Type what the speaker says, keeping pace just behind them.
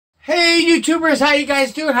Hey YouTubers, how you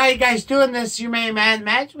guys doing? How you guys doing? This is your main man,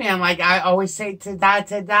 Match Man. Like I always say,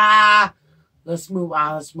 ta-da. Let's move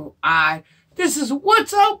on. This is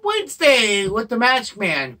What's Up Wednesday with the Magic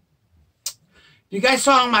Man. You guys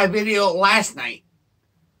saw my video last night.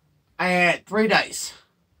 I had 3 dice.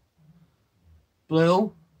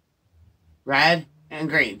 Blue, red, and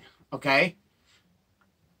green. Okay?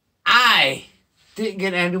 I didn't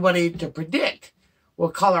get anybody to predict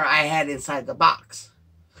what color I had inside the box.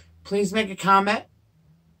 Please make a comment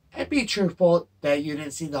and be truthful that you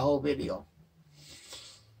didn't see the whole video.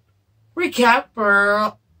 Recap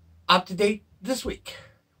for up to date this week.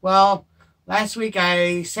 Well, last week,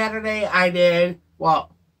 Thursday and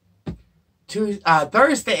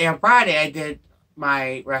Friday I did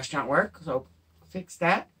my restaurant work, so fix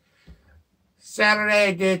that. Saturday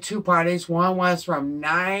I did 2 parties. One was from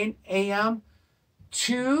 9 a.m.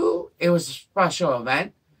 it was a special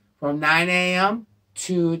event, from 9 a.m.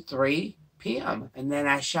 to 3 p.m. And then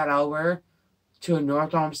I shot over to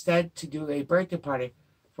North Olmsted to do a birthday party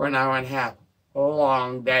for an hour and a half. A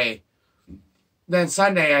long day. Then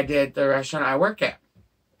Sunday I did the restaurant I work at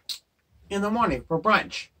in the morning for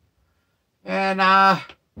brunch. And up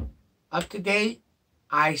to date,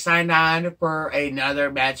 I signed on for another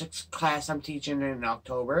magic class I'm teaching in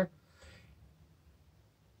October.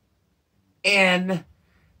 And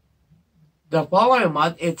the following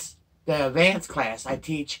month, it's the advanced class. I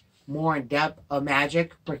teach more in depth of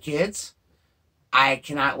magic for kids. I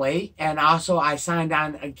cannot wait. And also I signed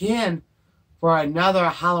on again for another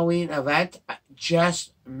Halloween event.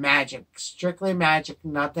 Just magic. Strictly magic.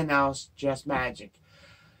 Nothing else. Just magic.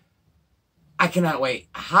 I cannot wait.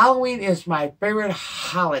 Halloween is my favorite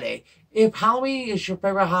holiday. If Halloween is your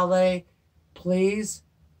favorite holiday, please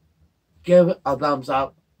give a thumbs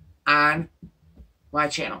up on my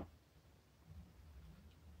channel.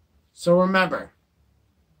 So remember,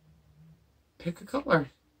 pick a color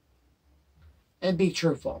and be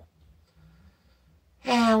truthful.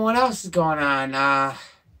 And what else is going on?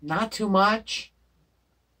 Not too much.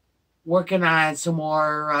 Working on some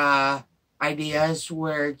more ideas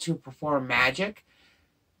where to perform magic.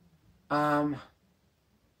 I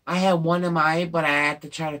have one in mind, but I have to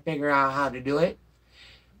try to figure out how to do it.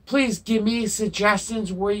 Please give me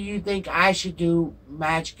suggestions where you think I should do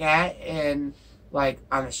magic at, and like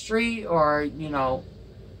on the street or, you know,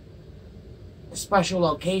 a special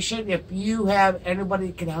location. If you have anybody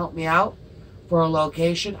that can help me out for a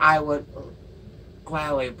location, I would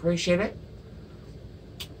gladly appreciate it.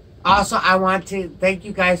 Also, I want to thank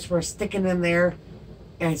you guys for sticking in there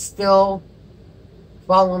and still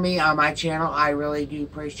follow me on my channel. I really do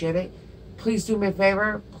appreciate it. Please do me a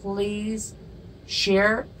favor. Please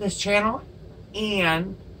share this channel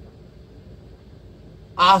and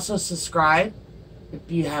also subscribe if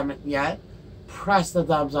you haven't yet. Press the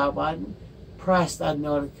thumbs up button. Press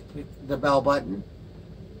the bell button.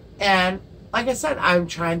 And like I said, I'm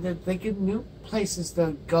trying to think of new places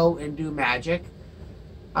to go and do magic.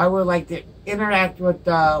 I would like to interact with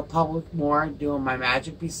the public more doing my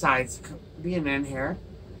magic besides being in here.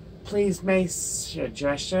 Please make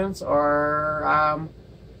suggestions or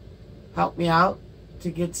help me out to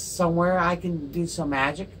get somewhere I can do some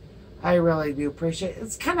magic. I really do appreciate it.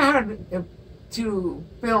 It's kind of hard to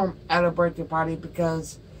film at a birthday party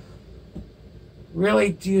because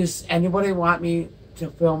really, does anybody want me to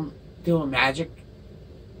film doing magic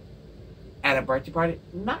at a birthday party?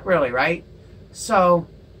 Not really, right? So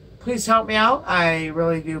please help me out. I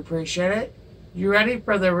really do appreciate it. You ready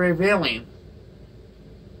for the revealing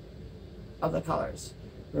of the colors?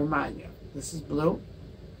 Remind you, this is blue,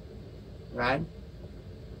 red,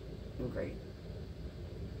 and green.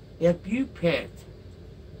 If you picked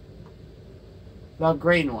the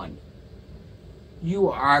green one, you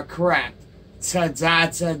are correct. Ta-da,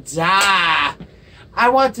 ta-da! I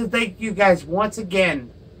want to thank you guys once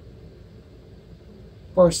again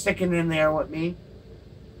for sticking in there with me.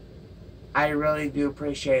 I really do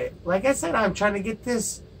appreciate it. Like I said, I'm trying to get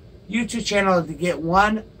this YouTube channel to get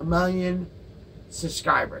 1 million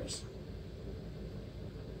subscribers.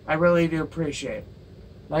 I really do appreciate it.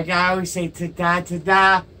 Like I always say, ta-da,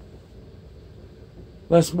 ta-da.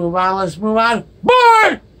 Let's move on.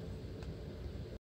 Bye!